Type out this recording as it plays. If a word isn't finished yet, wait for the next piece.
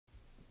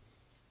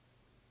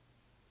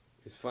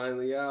It's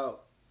finally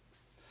out.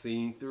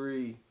 Scene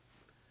 3.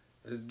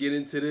 Let's get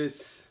into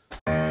this.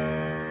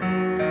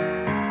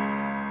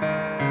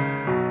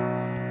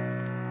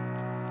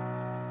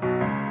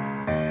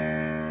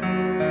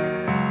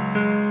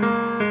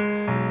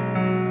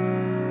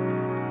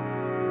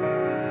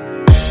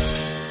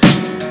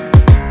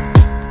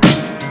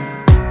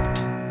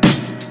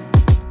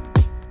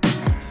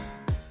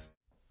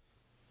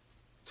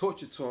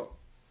 Torture talk.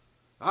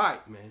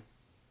 Alright, man.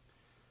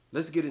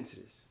 Let's get into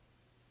this.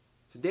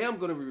 Today I'm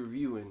going to be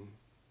reviewing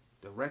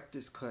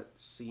Director's Cut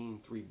Scene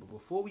 3. But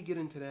before we get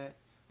into that,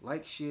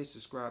 like, share,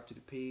 subscribe to the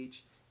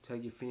page. Tell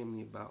your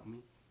family about me.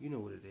 You know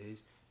what it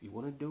is. If you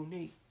want to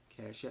donate,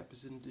 Cash App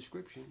is in the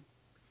description.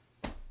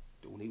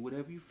 Donate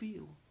whatever you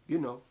feel. You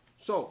know.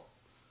 So,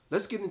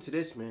 let's get into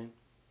this, man.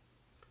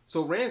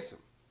 So, Ransom,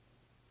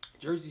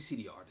 Jersey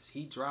City artist,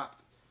 he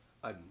dropped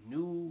a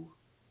new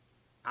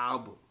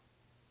album.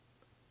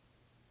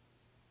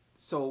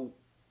 So,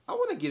 I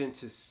want to get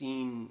into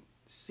scene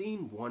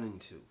 1 and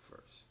 2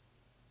 first.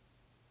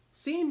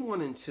 Scene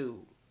 1 and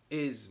 2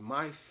 is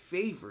my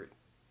favorite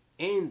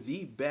and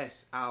the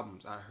best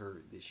albums I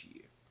heard this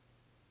year.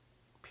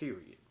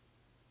 Period.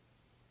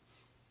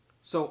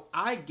 So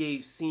I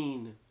gave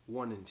scene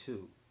 1 and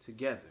 2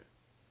 together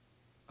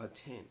a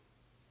 10.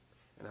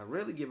 And I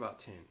rarely give out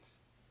 10s.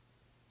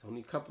 There's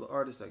only a couple of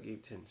artists I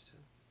gave 10s to.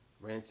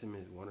 Ransom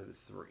is one of the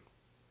 3.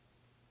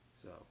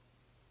 So,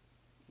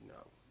 you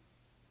know.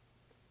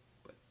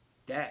 But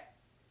that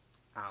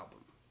album,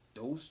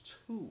 those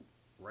 2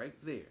 right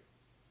there,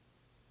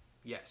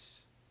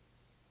 yes,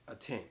 a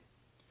 10.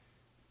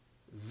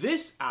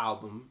 This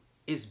album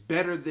is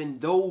better than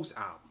those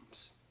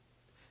albums.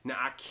 Now,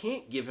 I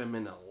can't give him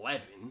an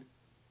 11,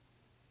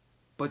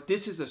 but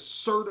this is a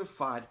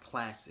certified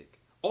classic.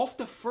 Off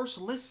the first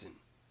listen.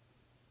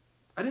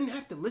 I didn't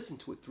have to listen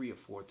to it 3 or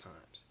 4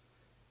 times,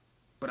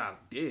 but I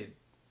did.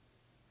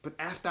 But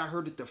after I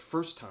heard it the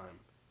first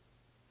time,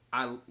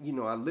 I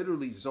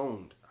literally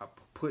zoned. I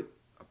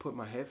put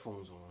my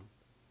headphones on,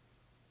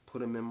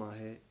 put them in my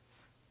head,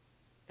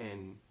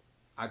 and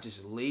I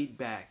just laid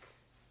back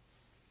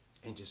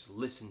and just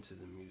listened to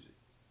the music.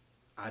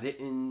 I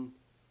didn't,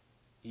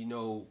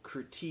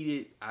 critique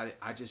it.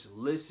 I just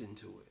listened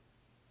to it.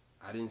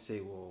 I didn't say,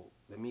 well,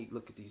 let me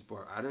look at these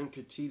bars. I didn't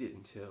critique it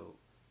until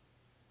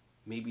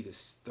maybe the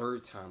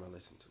 3rd time I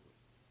listened to it.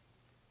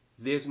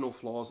 There's no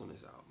flaws on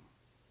this album.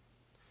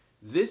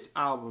 This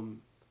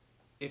album,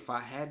 if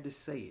I had to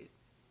say it,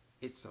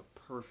 it's a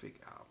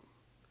perfect album.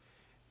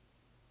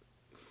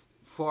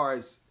 Far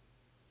as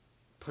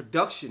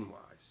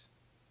production-wise,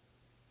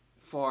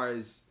 far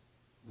as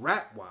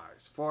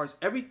rap-wise, far as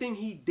everything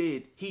he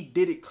did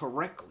it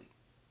correctly.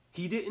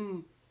 He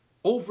didn't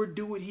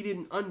overdo it. He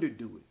didn't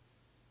underdo it.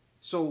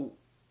 So,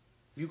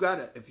 if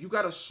you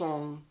got a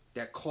song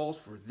that calls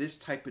for this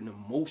type of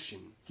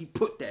emotion, he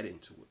put that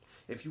into it.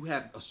 If you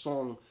have a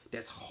song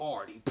that's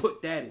hard, he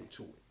put that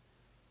into it.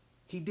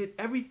 He did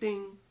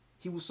everything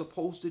he was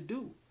supposed to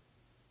do.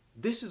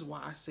 This is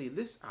why I say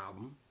this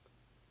album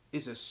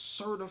is a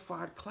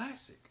certified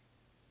classic.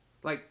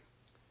 Like,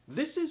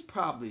 this is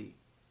probably...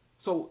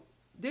 So,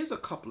 there's a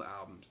couple of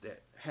albums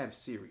that have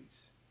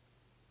series.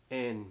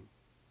 And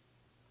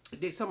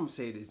some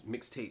say there's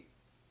mixtape.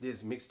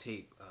 There's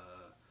mixtape.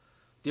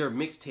 There are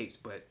mixtapes,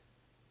 but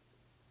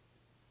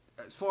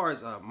as far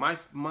as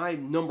my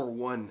number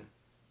 1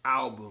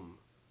 album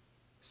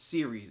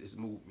series is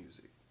Mood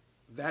Music.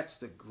 That's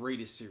the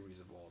greatest series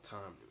of all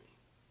time to me.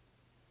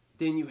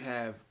 Then you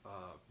have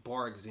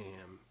Bar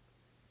Exam.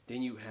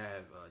 Then you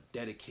have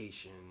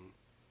Dedication.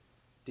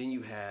 Then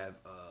you have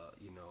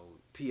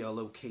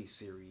PLOK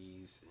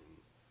series, and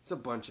it's a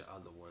bunch of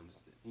other ones.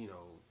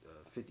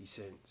 50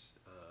 Cent's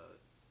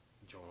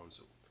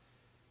Jones.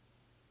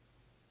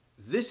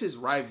 This is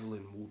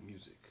rivaling Mood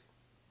Music.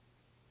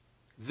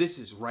 This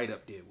is right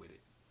up there with it.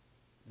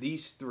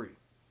 These 3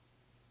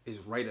 is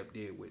right up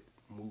there with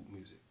Mood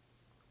Music.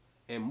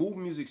 And Mood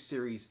Music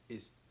series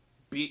is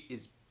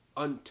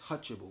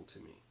untouchable to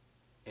me.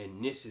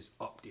 And this is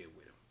up there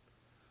with him.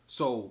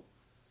 So,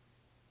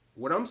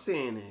 what I'm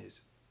saying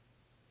is,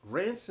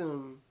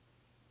 Ransom,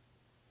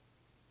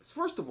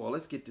 first of all,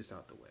 let's get this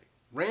out the way.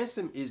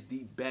 Ransom is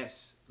the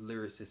best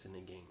lyricist in the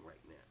game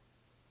right now.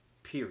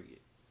 Period.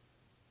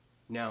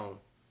 Now,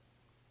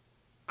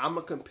 I'm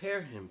going to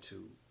compare him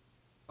to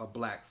a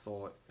Black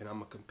Thought, and I'm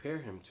going to compare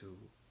him to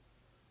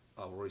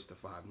a Royce da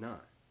 5'9"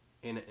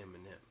 and an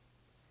Eminem.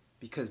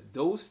 Because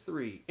those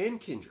 3, and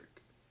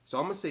Kendrick, so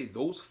I'm going to say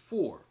those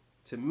 4,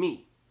 to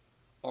me,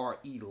 are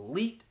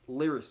elite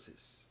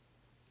lyricists.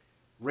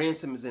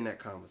 Ransom is in that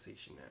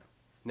conversation now.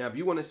 Now, if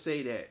you want to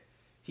say that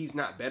he's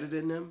not better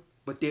than them,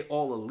 but they're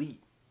all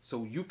elite,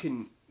 so you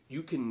can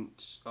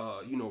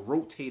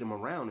rotate them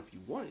around if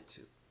you wanted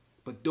to.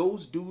 But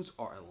those dudes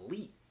are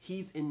elite.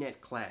 He's in that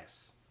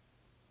class.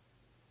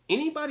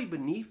 Anybody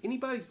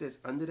that's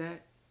under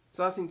that.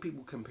 So I've seen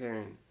people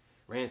comparing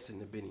Ransom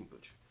to Benny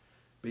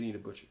the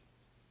Butcher.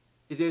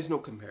 There's no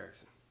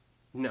comparison.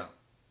 No.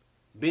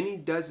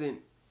 Benny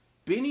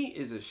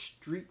is a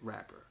street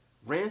rapper.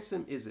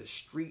 Ransom is a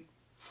street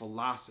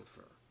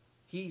philosopher.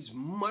 He's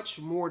much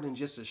more than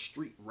just a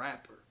street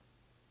rapper.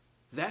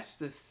 That's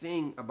the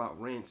thing about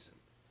Ransom.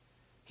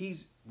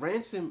 He's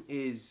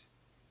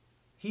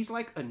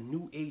like a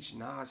new age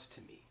Nas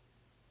to me.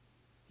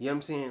 You know what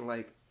I'm saying?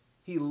 Like,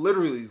 he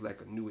literally is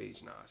like a new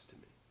age Nas to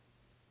me.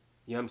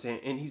 You know what I'm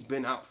saying? And he's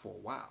been out for a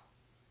while.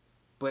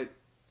 But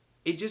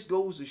it just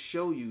goes to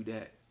show you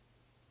that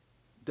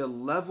the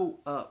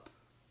level up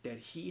that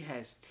he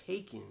has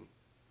taken,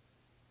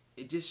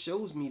 it just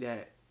shows me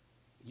that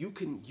you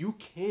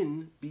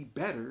can be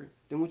better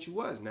than what you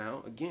was.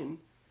 Now, again,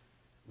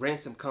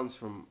 Ransom comes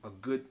from a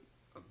good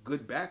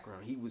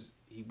background.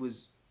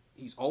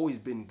 He's always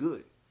been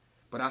good.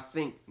 But I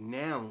think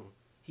now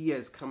he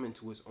has come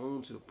into his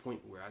own to the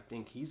point where I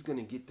think he's going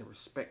to get the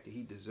respect that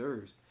he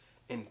deserves.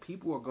 And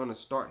people are going to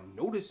start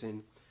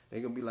noticing. They're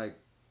going to be like,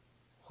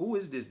 who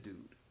is this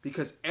dude?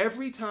 Because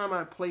every time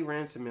I play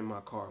Ransom in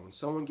my car, when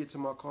someone gets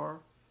in my car,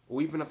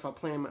 or even if I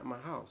play him at my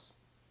house,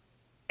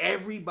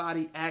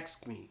 everybody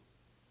asks me,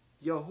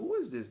 yo, who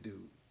is this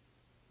dude?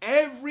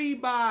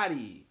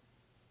 Everybody.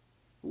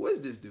 Who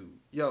is this dude?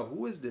 Yo,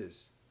 who is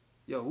this?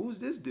 Yo, who's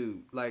this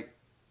dude? Like,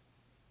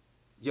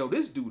 yo,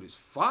 this dude is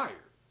fire.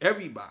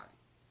 Everybody.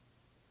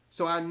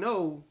 So I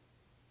know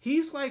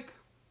he's like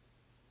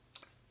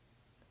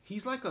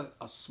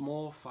a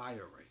small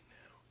fire right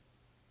now.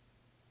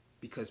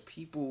 Because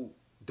people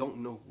don't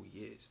know who he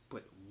is.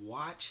 But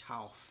watch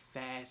how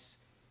fast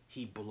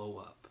he blow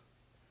up.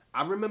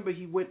 I remember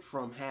he went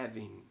from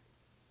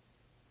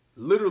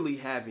literally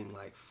having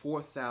like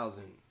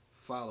 4,000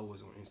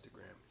 followers on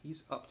Instagram.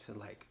 He's up to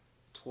like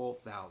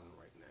 12,000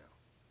 right now.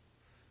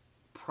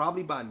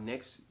 Probably by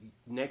next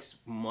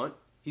month,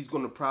 he's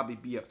going to probably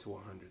be up to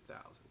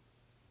 100,000.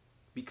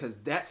 Because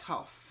that's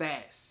how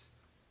fast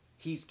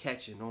he's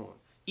catching on.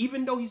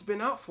 Even though he's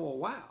been out for a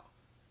while.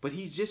 But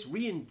he's just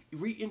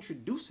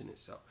reintroducing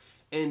himself.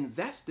 And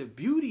that's the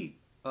beauty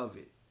of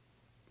it.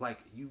 Like,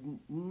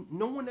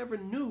 no one ever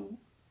knew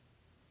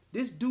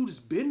this dude has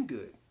been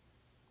good.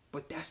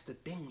 But that's the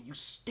thing. When you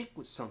stick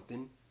with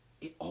something,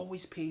 it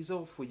always pays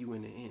off for you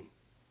in the end.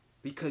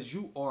 Because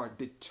you are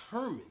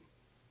determined.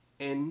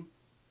 And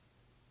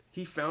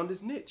he found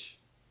his niche.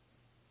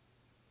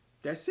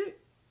 That's it.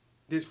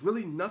 There's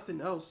really nothing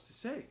else to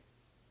say.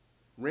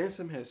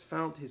 Ransom has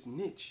found his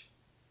niche.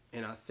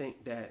 And I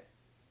think that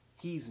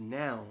he's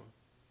now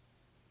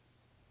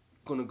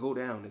going to go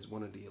down as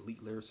one of the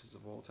elite lyricists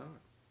of all time.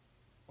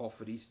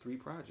 Off of these 3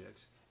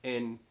 projects.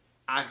 And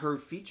I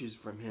heard features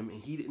from him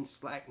and he didn't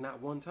slack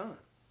not one time.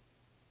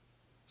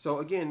 So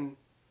again,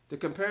 to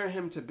compare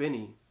him to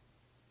Benny,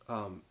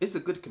 it's a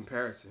good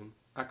comparison.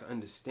 I can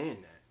understand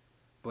that.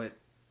 But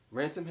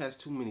Ransom has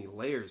too many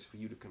layers for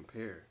you to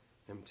compare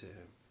him to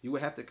him. You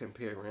would have to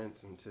compare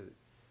Ransom to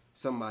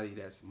somebody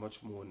that's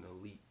much more an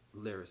elite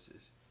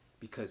lyricist.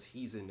 Because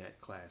he's in that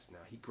class now.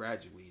 He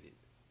graduated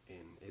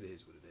and it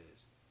is what it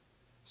is.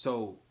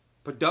 So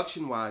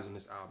production-wise on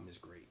this album is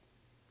great.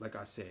 Like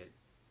I said,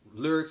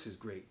 lyrics is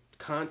great.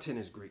 Content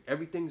is great.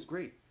 Everything is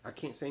great. I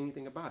can't say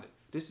anything about it.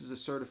 This is a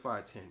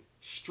certified 10.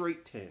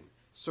 Straight 10.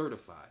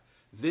 Certified.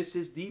 This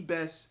is the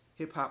best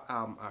hip-hop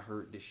album I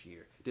heard this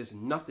year. There's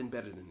nothing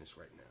better than this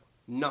right now.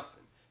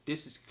 Nothing.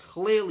 This is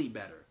clearly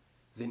better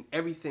than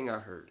everything I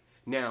heard.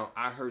 Now,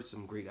 I heard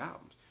some great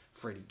albums.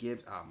 Freddie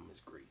Gibbs' album is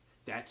great.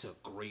 That's a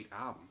great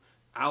album.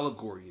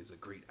 Allegory is a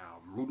great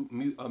album.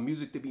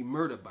 Music to Be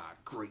Murdered By,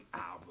 great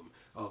album.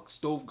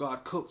 Stove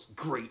God Cooks,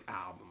 great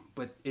album.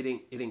 But it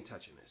ain't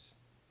touching this.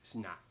 It's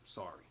not.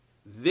 Sorry.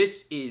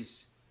 This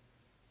is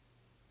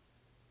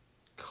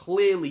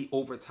clearly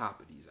over top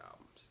of these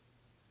albums.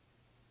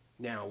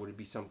 Now, would it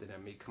be something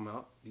that may come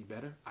out, be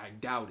better? I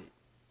doubt it.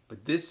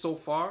 But this so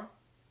far,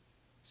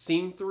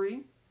 Scene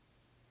 3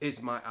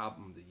 is my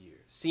album of the year.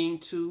 Scene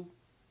 2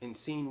 and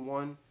Scene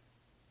 1,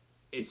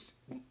 it's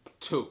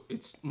 2.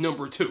 It's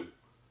number 2.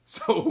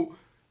 So,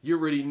 you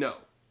already know.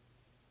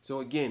 So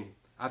again,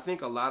 I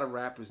think a lot of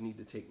rappers need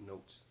to take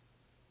notes.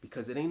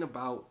 Because it ain't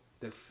about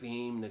the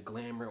fame, the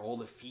glamour, all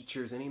the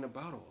features. It ain't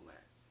about all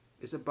that.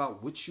 It's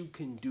about what you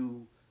can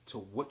do to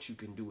what you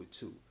can do it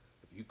to.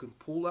 If you can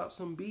pull out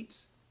some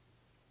beats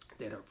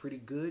that are pretty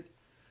good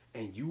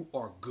and you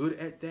are good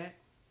at that,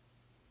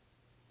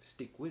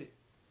 stick with it.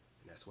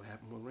 And that's what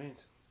happened with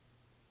Ransom.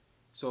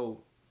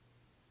 So,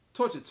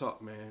 Torture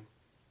Talk, man.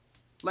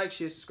 Like,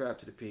 share, subscribe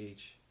to the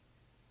page.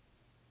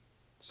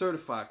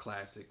 Certified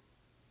classic.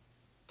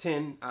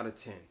 10 out of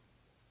 10.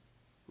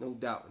 No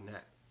doubt in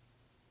that.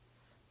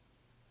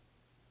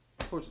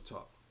 Torture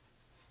Talk.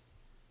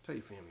 Tell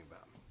your family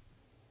about me.